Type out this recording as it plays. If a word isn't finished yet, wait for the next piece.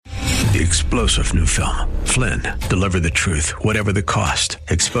The explosive new film, Flynn, deliver the truth, whatever the cost,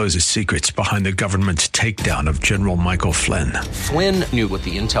 exposes secrets behind the government's takedown of General Michael Flynn. Flynn knew what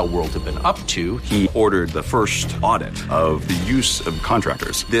the intel world had been up to. He ordered the first audit of the use of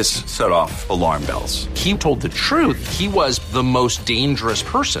contractors. This set off alarm bells. He told the truth. He was the most dangerous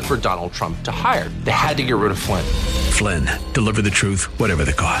person for Donald Trump to hire. They had to get rid of Flynn. Flynn, deliver the truth, whatever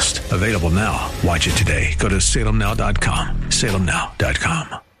the cost. Available now. Watch it today. Go to salemnow.com.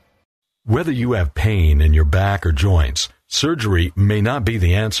 salemnow.com. Whether you have pain in your back or joints, surgery may not be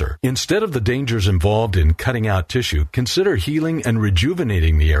the answer. Instead of the dangers involved in cutting out tissue, consider healing and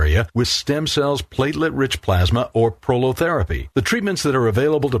rejuvenating the area with stem cells, platelet-rich plasma, or prolotherapy. The treatments that are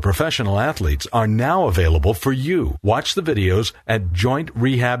available to professional athletes are now available for you. Watch the videos at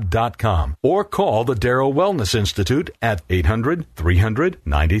jointrehab.com or call the Darrow Wellness Institute at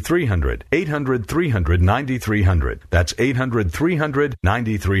 800-300-9300. 800-300-9300. That's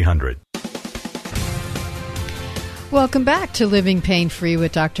 800-300-9300. Welcome back to Living Pain-Free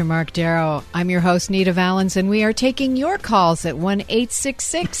with Dr. Mark Darrow. I'm your host, Nita Valens, and we are taking your calls at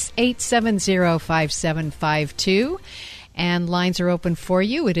 1-866-870-5752. And lines are open for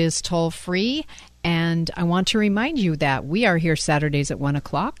you. It is toll-free. And I want to remind you that we are here Saturdays at 1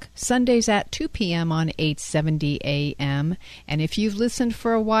 o'clock, Sundays at 2 p.m. on 870 a.m. And if you've listened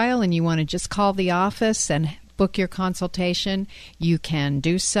for a while and you want to just call the office and book your consultation, you can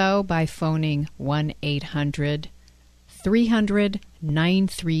do so by phoning 1-800-300-9300.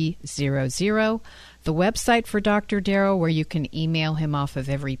 The website for Dr. Darrow, where you can email him off of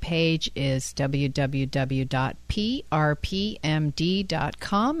every page, is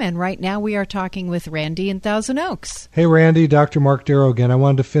www.prpmd.com. And right now we are talking with Randy in Thousand Oaks. Hey, Randy, Dr. Mark Darrow again. I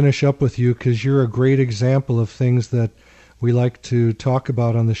wanted to finish up with you because you're a great example of things that we like to talk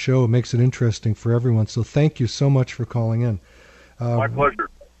about on the show. It makes it interesting for everyone. So thank you so much for calling in. My pleasure.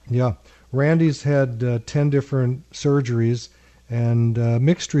 Yeah. Randy's had 10 different surgeries and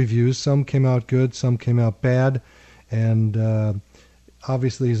mixed reviews. Some came out good, some came out bad, and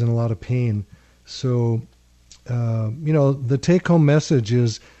obviously he's in a lot of pain. So, the take-home message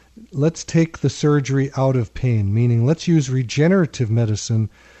is let's take the surgery out of pain, meaning let's use regenerative medicine,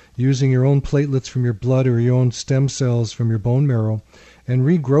 using your own platelets from your blood or your own stem cells from your bone marrow, and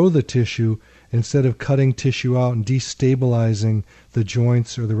regrow the tissue instead of cutting tissue out and destabilizing the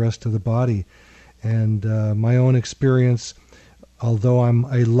joints or the rest of the body. And my own experience, although I'm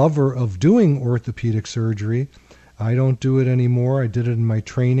a lover of doing orthopedic surgery, I don't do it anymore. I did it in my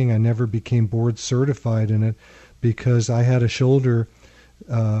training. I never became board certified in it because I had a shoulder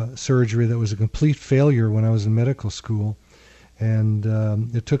surgery that was a complete failure when I was in medical school. And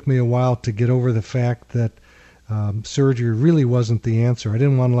it took me a while to get over the fact that surgery really wasn't the answer. I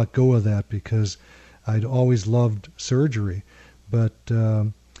didn't want to let go of that because I'd always loved surgery. But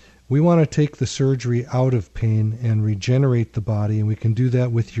we want to take the surgery out of pain and regenerate the body, and we can do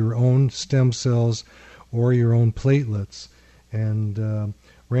that with your own stem cells or your own platelets. And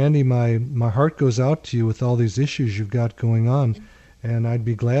Randy, my heart goes out to you with all these issues you've got going on, and I'd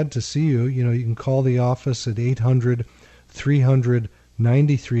be glad to see you. You can call the office at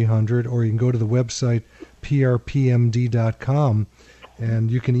 800-300-9300, or you can go to the website prpmd.com,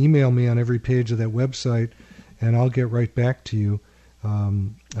 and you can email me on every page of that website, and I'll get right back to you.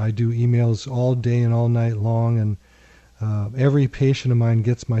 I do emails all day and all night long, and every patient of mine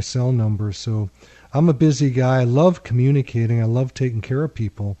gets my cell number. So I'm a busy guy. I love communicating. I love taking care of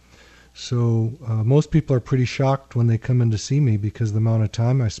people. So most people are pretty shocked when they come in to see me because of the amount of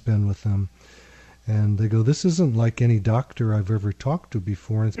time I spend with them. And they go, this isn't like any doctor I've ever talked to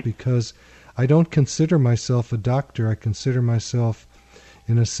before. And it's because I don't consider myself a doctor. I consider myself,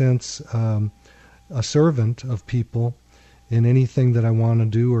 in a sense, a servant of people in anything that I want to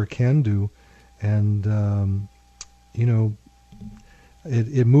do or can do. And,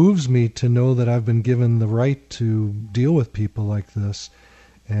 it moves me to know that I've been given the right to deal with people like this.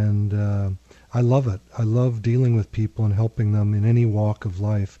 And I love it. I love dealing with people and helping them in any walk of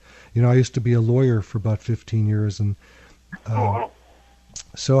life. I used to be a lawyer for about 15 years, and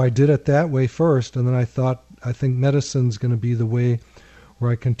so I did it that way first, and then I think medicine's going to be the way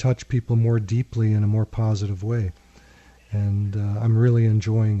where I can touch people more deeply in a more positive way. And I'm really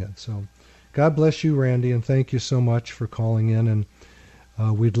enjoying it. So God bless you, Randy, and thank you so much for calling in. And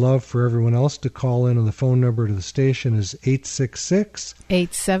we'd love for everyone else to call in, and the phone number to the station is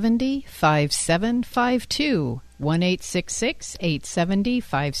 866-870-5752.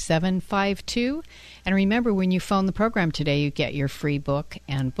 1-866-870-5752. And remember, when you phone the program today, you get your free book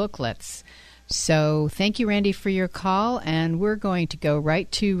and booklets. So thank you, Randy, for your call, and we're going to go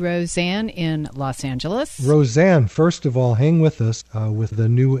right to Roseanne in Los Angeles. Roseanne, first of all, hang with us with the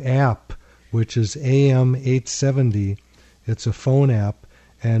new app, which is AM 870. It's a phone app,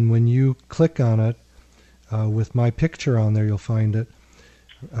 and when you click on it, with my picture on there, you'll find it.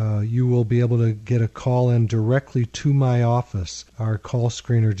 You will be able to get a call in directly to my office. Our call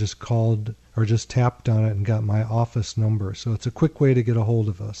screener just called or just tapped on it and got my office number. So it's a quick way to get a hold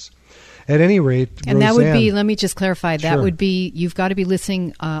of us. At any rate, and Roseanne, that would be, let me just clarify, that Sure. would be, you've got to be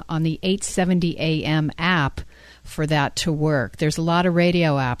listening on the 870 AM app for that to work. There's a lot of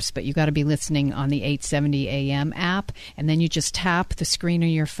radio apps, but you've got to be listening on the 870 AM app, and then you just tap the screen on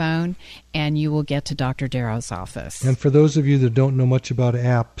your phone, and you will get to Dr. Darrow's office. And for those of you that don't know much about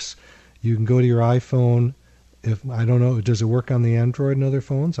apps, you can go to your iPhone. If I don't know, does it work on the Android and other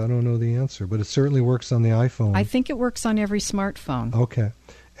phones? I don't know the answer, but it certainly works on the iPhone. I think it works on every smartphone. Okay.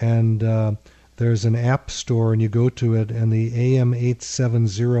 And there's an app store, and you go to it, and the AM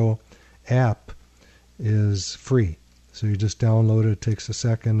 870 app is free. So you just download it. It takes a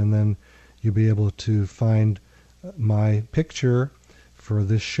second, and then you'll be able to find my picture for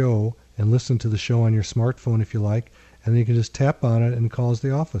this show and listen to the show on your smartphone if you like. And then you can just tap on it and it calls the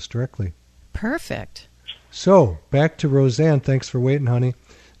office directly. Perfect. So, back to Roseanne. Thanks for waiting, honey.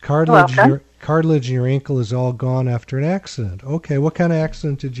 Cartilage in your ankle is all gone after an accident. Okay, what kind of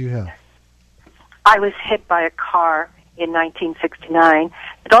accident did you have? I was hit by a car in 1969.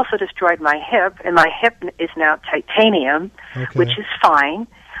 It also destroyed my hip, and my hip is now titanium, which is fine.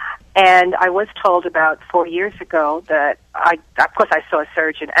 And I was told about 4 years ago that of course I saw a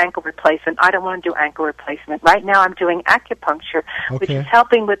surgeon, ankle replacement. I don't want to do ankle replacement. Right now I'm doing acupuncture, which is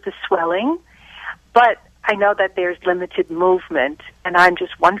helping with the swelling. But I know that there's limited movement, and I'm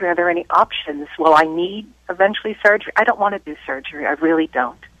just wondering, are there any options? Will I need eventually surgery? I don't want to do surgery. I really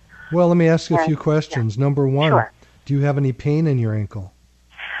don't. Well, let me ask you a few questions. Yeah. Number one, do you have any pain in your ankle?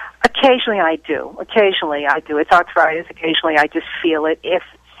 Occasionally I do. It's arthritis. Occasionally I just feel it if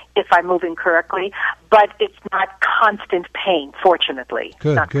I'm moving correctly, but it's not constant pain, fortunately.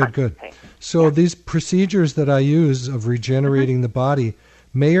 Good. Pain. So these procedures that I use of regenerating the body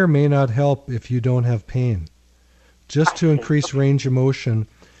may or may not help if you don't have pain. Just to increase range of motion,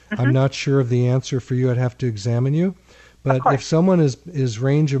 I'm not sure of the answer for you. I'd have to examine you. But if someone is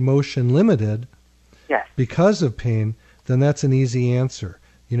range of motion limited because of pain, then that's an easy answer.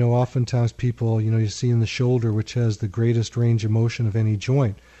 You know, oftentimes people, you see in the shoulder, which has the greatest range of motion of any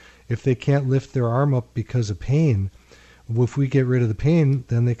joint, if they can't lift their arm up because of pain, if we get rid of the pain,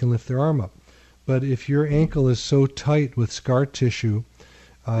 then they can lift their arm up. But if your ankle is so tight with scar tissue,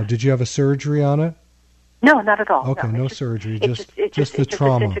 did you have a surgery on it? No, not at all. Okay, no surgery, just the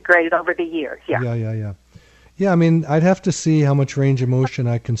trauma. It's disintegrated over the years, Yeah, I mean, I'd have to see how much range of motion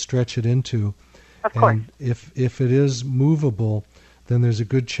I can stretch it into. Of course. And if it is movable, then there's a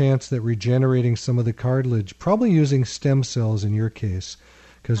good chance that regenerating some of the cartilage, probably using stem cells in your case,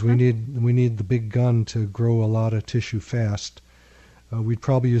 because we need the big gun to grow a lot of tissue fast. We'd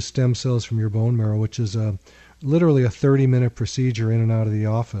probably use stem cells from your bone marrow, which is literally a 30-minute procedure in and out of the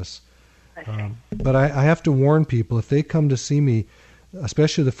office. But I have to warn people, if they come to see me,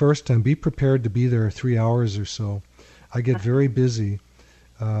 especially the first time, be prepared to be there 3 hours or so. I get very busy,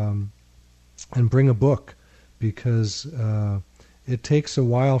 and bring a book, because it takes a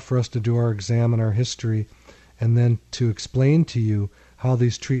while for us to do our exam and our history, and then to explain to you how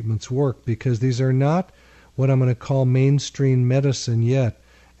these treatments work, because these are not what I'm going to call mainstream medicine yet,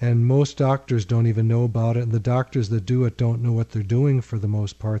 and most doctors don't even know about it, and the doctors that do it don't know what they're doing for the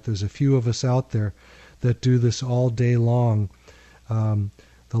most part. There's a few of us out there that do this all day long. The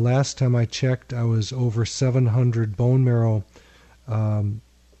last time I checked, I was over 700 bone marrow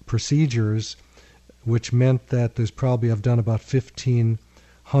procedures, which meant that I've done about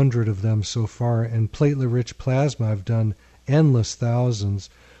 1,500 of them so far, and platelet-rich plasma I've done endless thousands,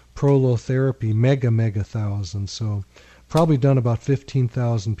 prolotherapy mega thousands, so probably done about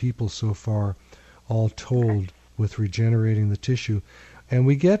 15,000 people so far, all told, with regenerating the tissue. And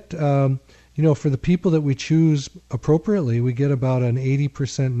we get, for the people that we choose appropriately, we get about an 80%,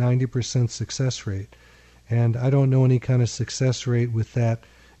 90% success rate. And I don't know any kind of success rate with that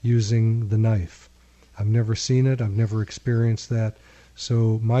using the knife. I've never seen it. I've never experienced that.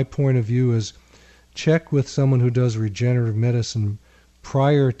 So my point of view is check with someone who does regenerative medicine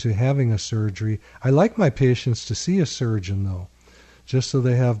prior to having a surgery. I like my patients to see a surgeon, though, just so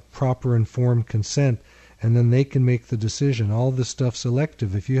they have proper informed consent, and then they can make the decision. All this stuff's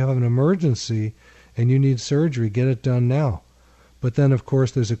elective. If you have an emergency and you need surgery, get it done now. But then, of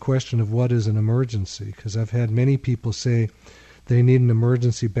course, there's a question of what is an emergency, because I've had many people say they need an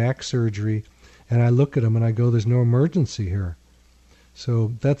emergency back surgery, And I look at them and I go, there's no emergency here.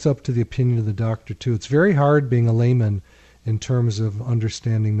 So that's up to the opinion of the doctor, too. It's very hard being a layman in terms of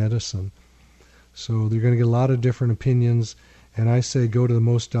understanding medicine. So they're going to get a lot of different opinions, and I say go to the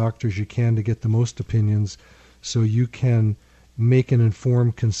most doctors you can to get the most opinions so you can make an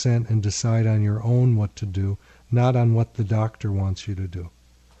informed consent and decide on your own what to do, not on what the doctor wants you to do.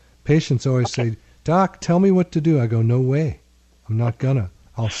 Patients always say, Doc, tell me what to do. I go, no way. I'm not gonna.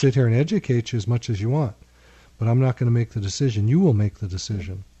 I'll sit here and educate you as much as you want, but I'm not going to make the decision. You will make the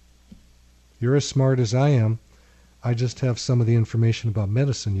decision. You're as smart as I am. I just have some of the information about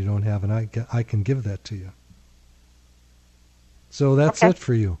medicine you don't have, and I can give that to you. So that's it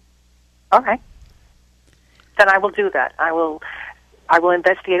for you. All right. Then I will do that. I will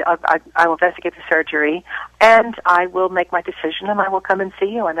investigate. I will investigate the surgery, and I will make my decision, and I will come and see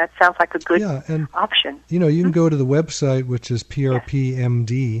you. And that sounds like a good option. You know, you can go to the website, which is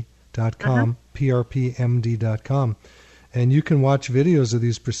prpmd.com, prpmd.com, and you can watch videos of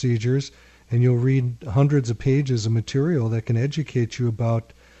these procedures, and you'll read hundreds of pages of material that can educate you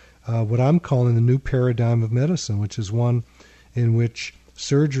about what I'm calling the new paradigm of medicine, which is one in which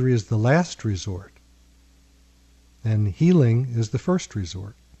surgery is the last resort and healing is the first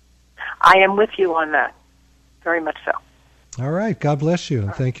resort. I am with you on that. Very much so. All right. God bless you.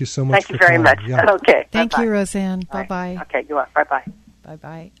 And thank you so much for calling. Thank you very much. Yeah. Okay. Thank bye-bye. you, Roseanne. Bye-bye. Okay, you are. Bye-bye.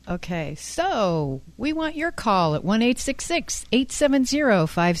 Bye-bye. Okay, so we want your call at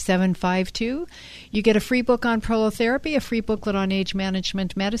 1-866-870-5752. You get a free book on prolotherapy, a free booklet on age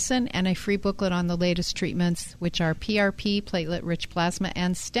management medicine, and a free booklet on the latest treatments, which are PRP, platelet-rich plasma,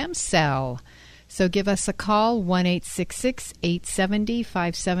 and stem cell. So give us a call,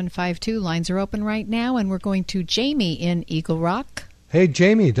 1-866-870-5752. Lines are open right now, and we're going to Jamie in Eagle Rock. Hey,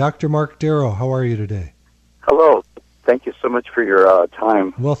 Jamie, Dr. Mark Darrow, how are you today? Hello. Thank you so much for your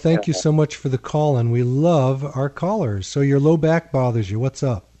time. Well, thank you so much for the call, and we love our callers. So your low back bothers you. What's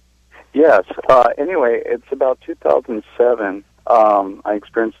up? Yes. Anyway, it's about 2007. I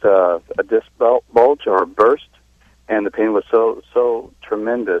experienced a disc bulge or a burst, and the pain was so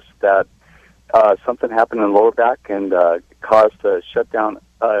tremendous that something happened in the lower back and caused a shutdown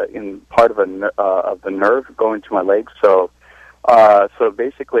in part of the nerve going to my legs. So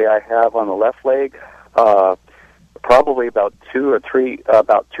basically, I have on the left leg probably about 2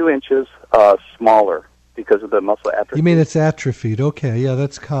 inches smaller because of the muscle atrophy. You mean it's atrophied? Okay, yeah,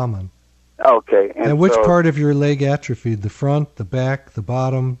 that's common. Okay. And which part of your leg atrophied? The front, the back, the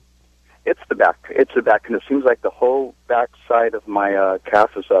bottom? It's the back. It's the back, and it seems like the whole back side of my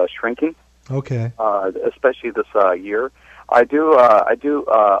calf is shrinking. Okay. Especially this year. I do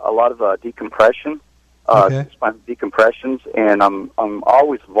a lot of decompression. Spinal decompressions, and I'm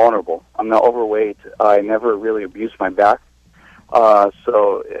always vulnerable. I'm not overweight. I never really abuse my back,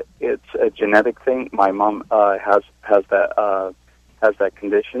 so it's a genetic thing. My mom has that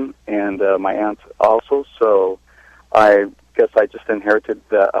condition, and my aunt also. So I guess I just inherited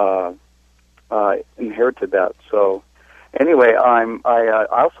that. So anyway, I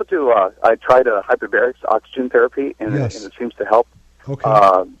also do. I tried hyperbaric oxygen therapy, and it seems to help. Okay.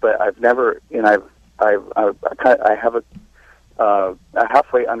 But I've never, I have a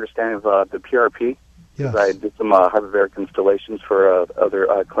halfway understanding of the PRP. Yes. I did some hyperbaric installations for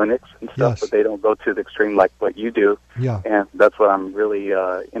other clinics and stuff, but they don't go to the extreme like what you do. Yeah. And that's what I'm really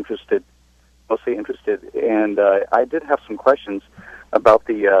mostly interested. And I did have some questions about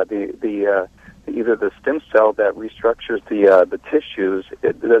the either the stem cell that restructures the tissues.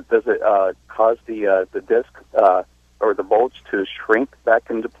 Does it cause the disc or the bulge to shrink back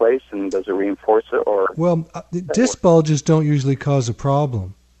into place, and does it reinforce it? Or disc bulges don't usually cause a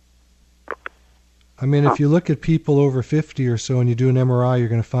problem. I mean, if you look at people over 50 or so and you do an MRI, you're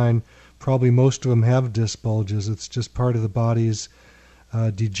going to find probably most of them have disc bulges. It's just part of the body's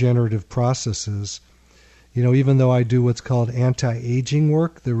degenerative processes. You know, even though I do what's called anti-aging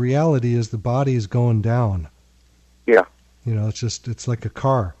work, the reality is the body is going down. Yeah. You know, it's like a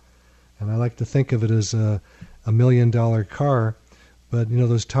car. And I like to think of it as a $1 million car, but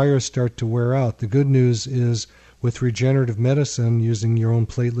those tires start to wear out. The good news is with regenerative medicine, using your own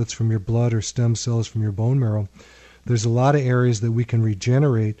platelets from your blood or stem cells from your bone marrow, there's a lot of areas that we can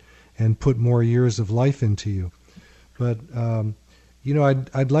regenerate and put more years of life into you. But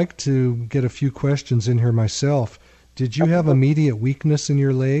I'd like to get a few questions in here myself. Did you have immediate weakness in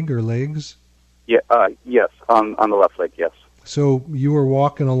your leg or legs? Yeah. Yes. On the left leg. Yes. So you were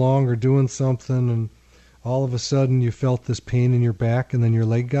walking along or doing something, and all of a sudden you felt this pain in your back, and then your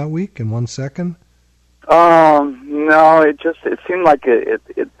leg got weak in 1 second? No, it seemed like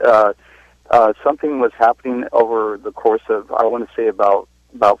something was happening over the course of, I want to say, about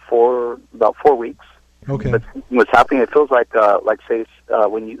about 4 weeks. Okay. But what's happening? It feels like say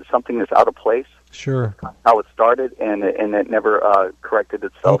when something is out of place. Sure. How it started, and it never corrected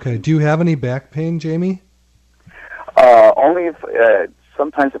itself. Okay. Do you have any back pain, Jamie? Only if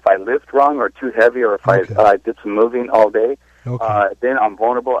sometimes if I lift wrong or too heavy, or if I did some moving all day. Okay. Then I'm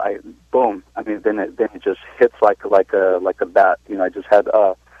vulnerable. Then it just hits like a bat. I just had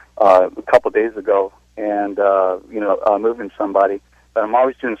a couple days ago, and moving somebody. But I'm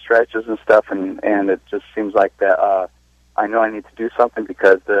always doing stretches and stuff, and it just seems like that. I know I need to do something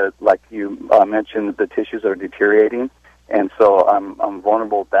because like you mentioned, the tissues are deteriorating, and so I'm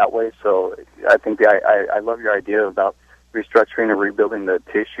vulnerable that way. So I think I love your idea about restructuring and rebuilding the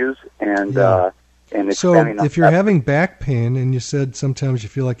tissues, and expanding. So if you're having back pain, and you said sometimes you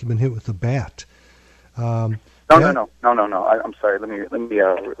feel like you've been hit with a bat. No. I'm sorry. Let me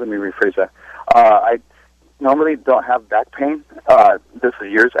rephrase that. I normally don't have back pain. This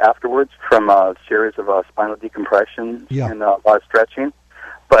is years afterwards from a series of spinal decompression and a lot of stretching.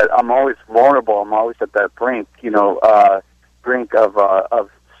 But I'm always vulnerable. I'm always at that brink, brink of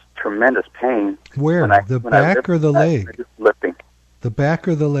tremendous pain. Where? The back or the leg? Just lifting. The back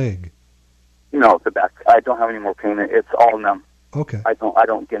or the leg? No, the back. I don't have any more pain. It's all numb. Okay. I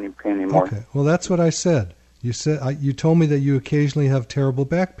don't get any pain anymore. Okay. Well, that's what I said. You told me that you occasionally have terrible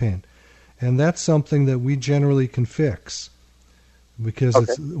back pain. And that's something that we generally can fix, because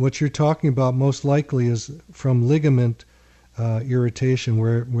what you're talking about most likely is from ligament irritation,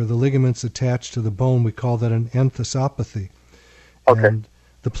 where the ligaments attach to the bone. We call that an enthesopathy. Okay. And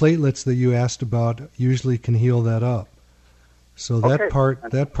the platelets that you asked about usually can heal that up. So that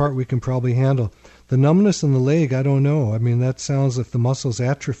part we can probably handle. The numbness in the leg, I don't know. I mean, that sounds like the muscle's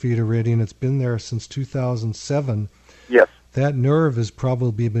atrophied already, and it's been there since 2007. Yes. That nerve has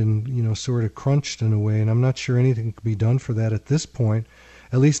probably been, sort of crunched in a way, and I'm not sure anything can be done for that at this point,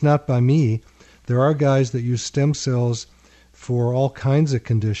 at least not by me. There are guys that use stem cells for all kinds of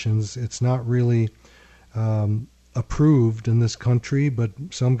conditions. It's not really approved in this country, but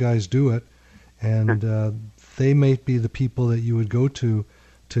some guys do it, and they may be the people that you would go to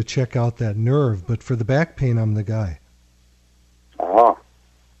check out that nerve. But for the back pain, I'm the guy. Oh,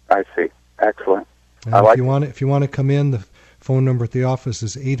 I see. Excellent. And if you want to come in, the phone number at the office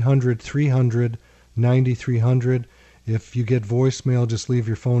is 800-300-9300. If you get voicemail, just leave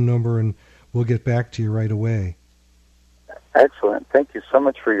your phone number and we'll get back to you right away. Excellent. Thank you so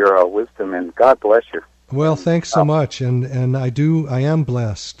much for your wisdom, and God bless you. Well, thanks so much. And I am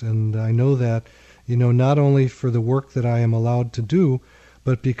blessed, and I know that, not only for the work that I am allowed to do,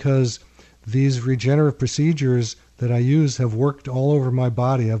 but because these regenerative procedures that I use have worked all over my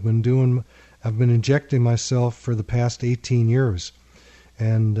body. I've been injecting myself for the past 18 years.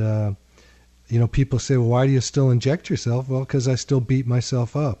 And, people say, well, why do you still inject yourself? Well, because I still beat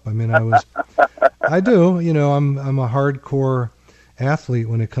myself up. I mean, I do. I'm a hardcore athlete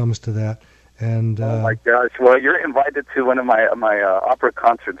when it comes to that. And oh my gosh! Well, you're invited to one of my opera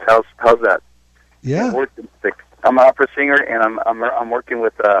concerts. How's that? Yeah. I'm an opera singer, and I'm working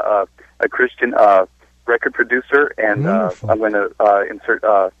with a Christian record producer, and I'm going to insert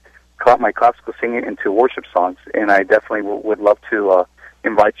my classical singing into worship songs, and I definitely would love to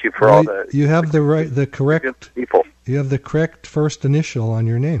invite you for all the. You have the correct people. You have the correct first initial on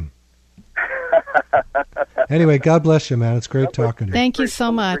your name. Anyway, God bless you, man. It's great talking to you. Thank you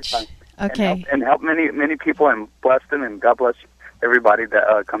so much. Okay. And help many people, and bless them, and God bless everybody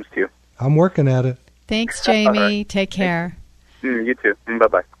that comes to you. I'm working at it. Thanks, Jamie. Right. Take care. You too.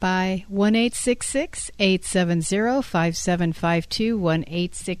 Bye-bye. Bye. 1-866-870-5752,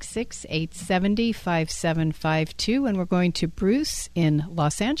 1-866-870-5752, and we're going to Bruce in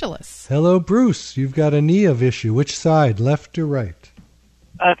Los Angeles. Hello, Bruce. You've got a knee of issue. Which side, left or right?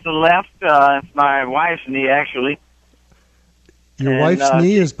 It's the left. It's my wife's knee, actually. Your wife's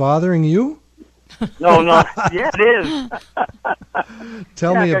knee is bothering you? No. Yeah, it is.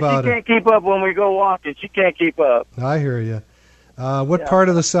 Tell me about it. She can't keep up when we go walking. She can't keep up. I hear you. What part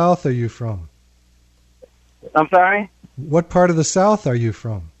of the South are you from? I'm sorry? What part of the South are you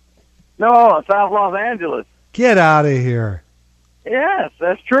from? No, South Los Angeles. Get out of here. Yes,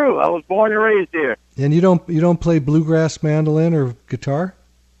 that's true. I was born and raised here. And you don't play bluegrass mandolin or guitar?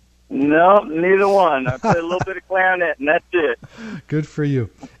 No, neither one. I play a little bit of clarinet, and that's it. Good for you.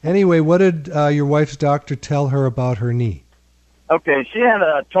 Anyway, what did your wife's doctor tell her about her knee? Okay, she had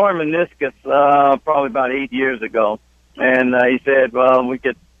a torn meniscus probably about 8 years ago. And he said, well, we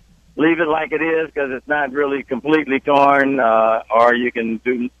could leave it like it is because it's not really completely torn, or you can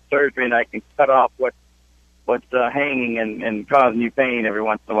do surgery and I can cut off what's hanging and causing you pain every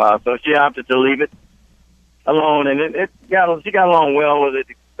once in a while. So she opted to leave it. alone, and she got along well with it,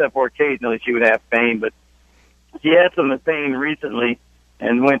 except for occasionally she would have pain. But she had some pain recently,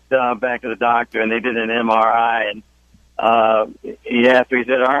 and went back to the doctor, and they did an MRI, and he asked her, he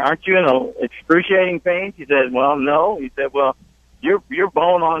said, "Aren't you in excruciating pain?" She said, "Well, no." He said, "Well, you're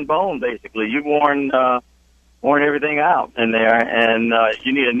bone on bone, basically. You've worn everything out in there, and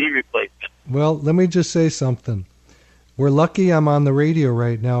you need a knee replacement." Well, let me just say something. We're lucky I'm on the radio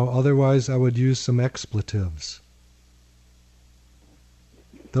right now. Otherwise, I would use some expletives.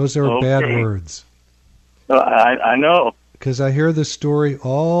 Those are bad words. I know. Because I hear this story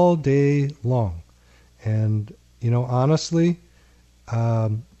all day long. And, honestly,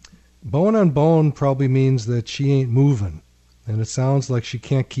 bone on bone probably means that she ain't moving. And it sounds like she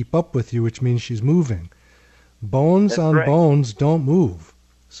can't keep up with you, which means she's moving. Bones on bones don't move.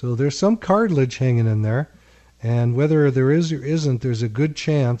 So there's some cartilage hanging in there. And whether there is or isn't, there's a good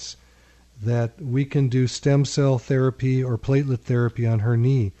chance that we can do stem cell therapy or platelet therapy on her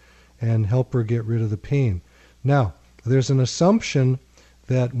knee and help her get rid of the pain. Now, there's an assumption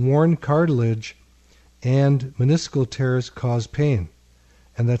that worn cartilage and meniscal tears cause pain.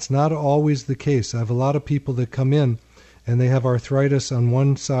 And that's not always the case. I have a lot of people that come in and they have arthritis on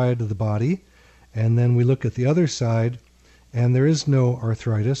one side of the body, and then we look at the other side and there is no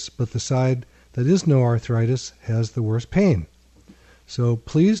arthritis, but the side that is no arthritis has the worst pain. So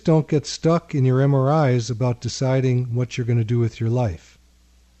please don't get stuck in your MRIs about deciding what you're going to do with your life.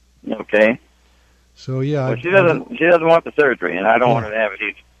 Okay. So yeah, well, she doesn't want the surgery, and I don't want her to have it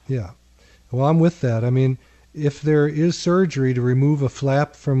either. Yeah. Well, I'm with that. I mean, if there is surgery to remove a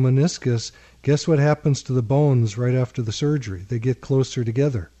flap from meniscus, guess what happens to the bones right after the surgery? They get closer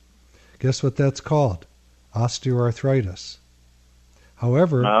together. Guess what that's called? Osteoarthritis.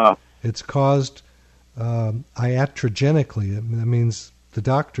 However, it's caused iatrogenically. That means the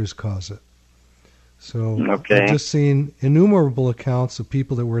doctors cause it. So I've just seen innumerable accounts of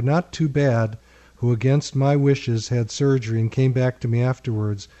people that were not too bad who, against my wishes, had surgery and came back to me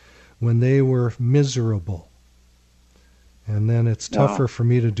afterwards when they were miserable. And then it's tougher for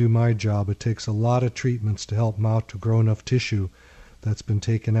me to do my job. It takes a lot of treatments to help them out to grow enough tissue that's been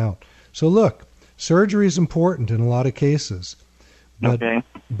taken out. So look, surgery is important in a lot of cases. But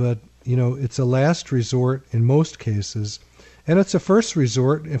it's a last resort in most cases, and it's a first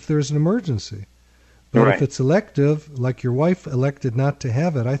resort if there's an emergency. But if it's elective, like your wife elected not to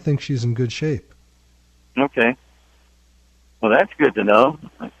have it, I think she's in good shape. Okay. Well, that's good to know.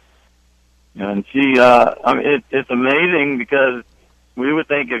 And she, it's amazing because we would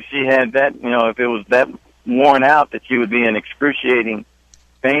think if she had that, if it was that worn out, that she would be in excruciating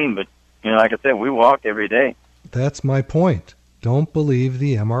pain. But, like I said, we walk every day. That's my point. Don't believe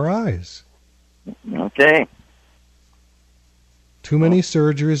the MRIs. Okay. Too many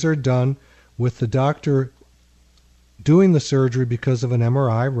surgeries are done with the doctor doing the surgery because of an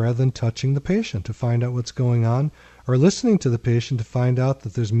MRI rather than touching the patient to find out what's going on, or listening to the patient to find out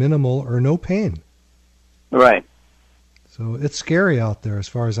that there's minimal or no pain. Right. So it's scary out there as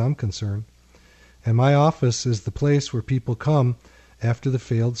far as I'm concerned. And my office is the place where people come after the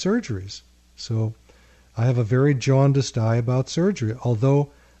failed surgeries. So I have a very jaundiced eye about surgery, although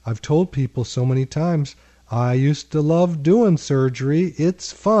I've told people so many times, I used to love doing surgery.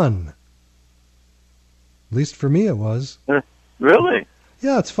 It's fun. At least for me it was. Really?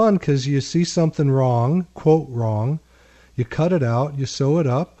 Yeah, it's fun because you see something wrong, quote wrong, you cut it out, you sew it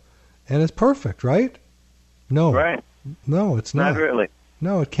up, and it's perfect, right? No. Right. No, it's not. Not really.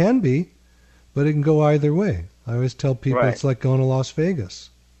 No, it can be, but it can go either way. I always tell people it's like going to Las Vegas.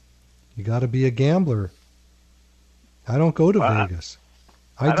 You got to be a gambler. I don't go to Vegas.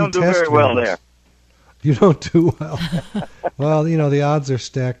 I don't do very well there. You don't do well. Well, the odds are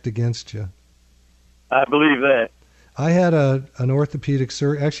stacked against you. I believe that. I had an orthopedic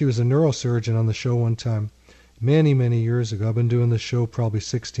surgeon, actually was a neurosurgeon on the show one time, many, many years ago. I've been doing this show probably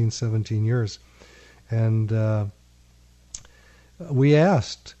 16, 17 years. And we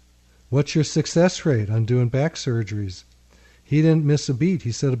asked, what's your success rate on doing back surgeries? He didn't miss a beat.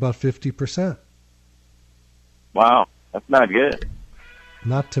 He said about 50%. Wow, that's not good.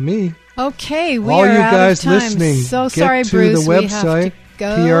 Not to me. Okay, we all are you out guys of time. Listening, so get sorry, to Bruce. the website, we have to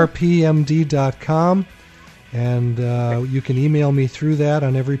go. prpmd.com, and you can email me through that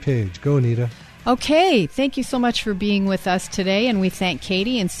on every page. Go, Anita. Okay, thank you so much for being with us today, and we thank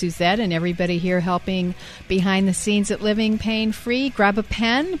Katie and Suzette and everybody here helping behind the scenes at Living Pain Free. Grab a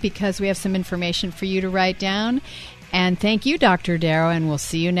pen because we have some information for you to write down. And thank you, Dr. Darrow, and we'll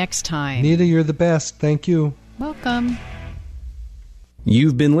see you next time. Anita, you're the best. Thank you. Welcome.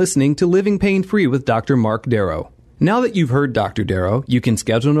 You've been listening to Living Pain Free with Dr. Mark Darrow. Now that you've heard Dr. Darrow, you can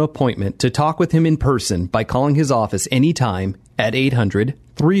schedule an appointment to talk with him in person by calling his office anytime at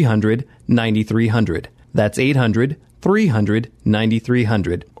 800-300-9300. That's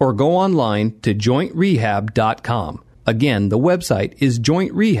 800-300-9300. Or go online to jointrehab.com. Again, the website is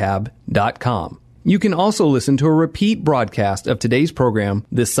jointrehab.com. You can also listen to a repeat broadcast of today's program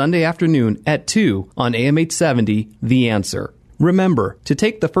this Sunday afternoon at 2 on AM 870, The Answer. Remember, to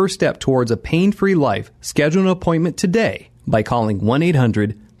take the first step towards a pain-free life, schedule an appointment today by calling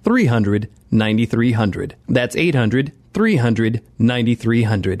 1-800-300-9300. That's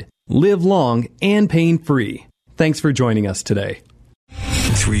 800-300-9300. Live long and pain-free. Thanks for joining us today.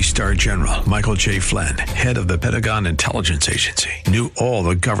 3-star General Michael J. Flynn, head of the Pentagon Intelligence Agency, knew all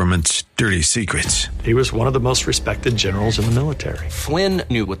the government's dirty secrets. He was one of the most respected generals in the military. Flynn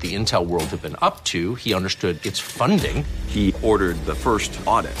knew what the intel world had been up to. He understood its funding. He ordered the first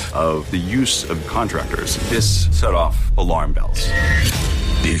audit of the use of contractors. This set off alarm bells.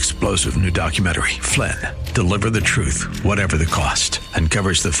 The explosive new documentary, Flynn, Deliver the Truth, Whatever the Cost,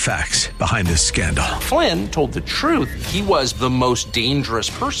 uncovers the facts behind this scandal. Flynn told the truth. He was the most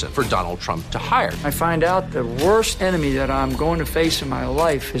dangerous person for Donald Trump to hire. I find out the worst enemy that I'm going to face in my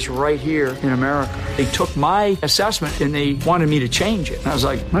life is right here in America. They took my assessment and they wanted me to change it. And I was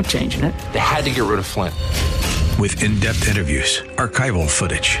like, I'm not changing it. They had to get rid of Flynn. With in-depth interviews, archival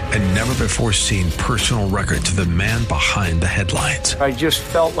footage, and never-before-seen personal records of the man behind the headlines. I just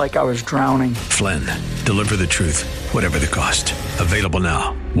felt like I was drowning. Flynn, Deliver the Truth, Whatever the Cost. Available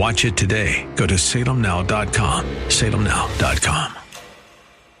now. Watch it today. Go to salemnow.com. salemnow.com.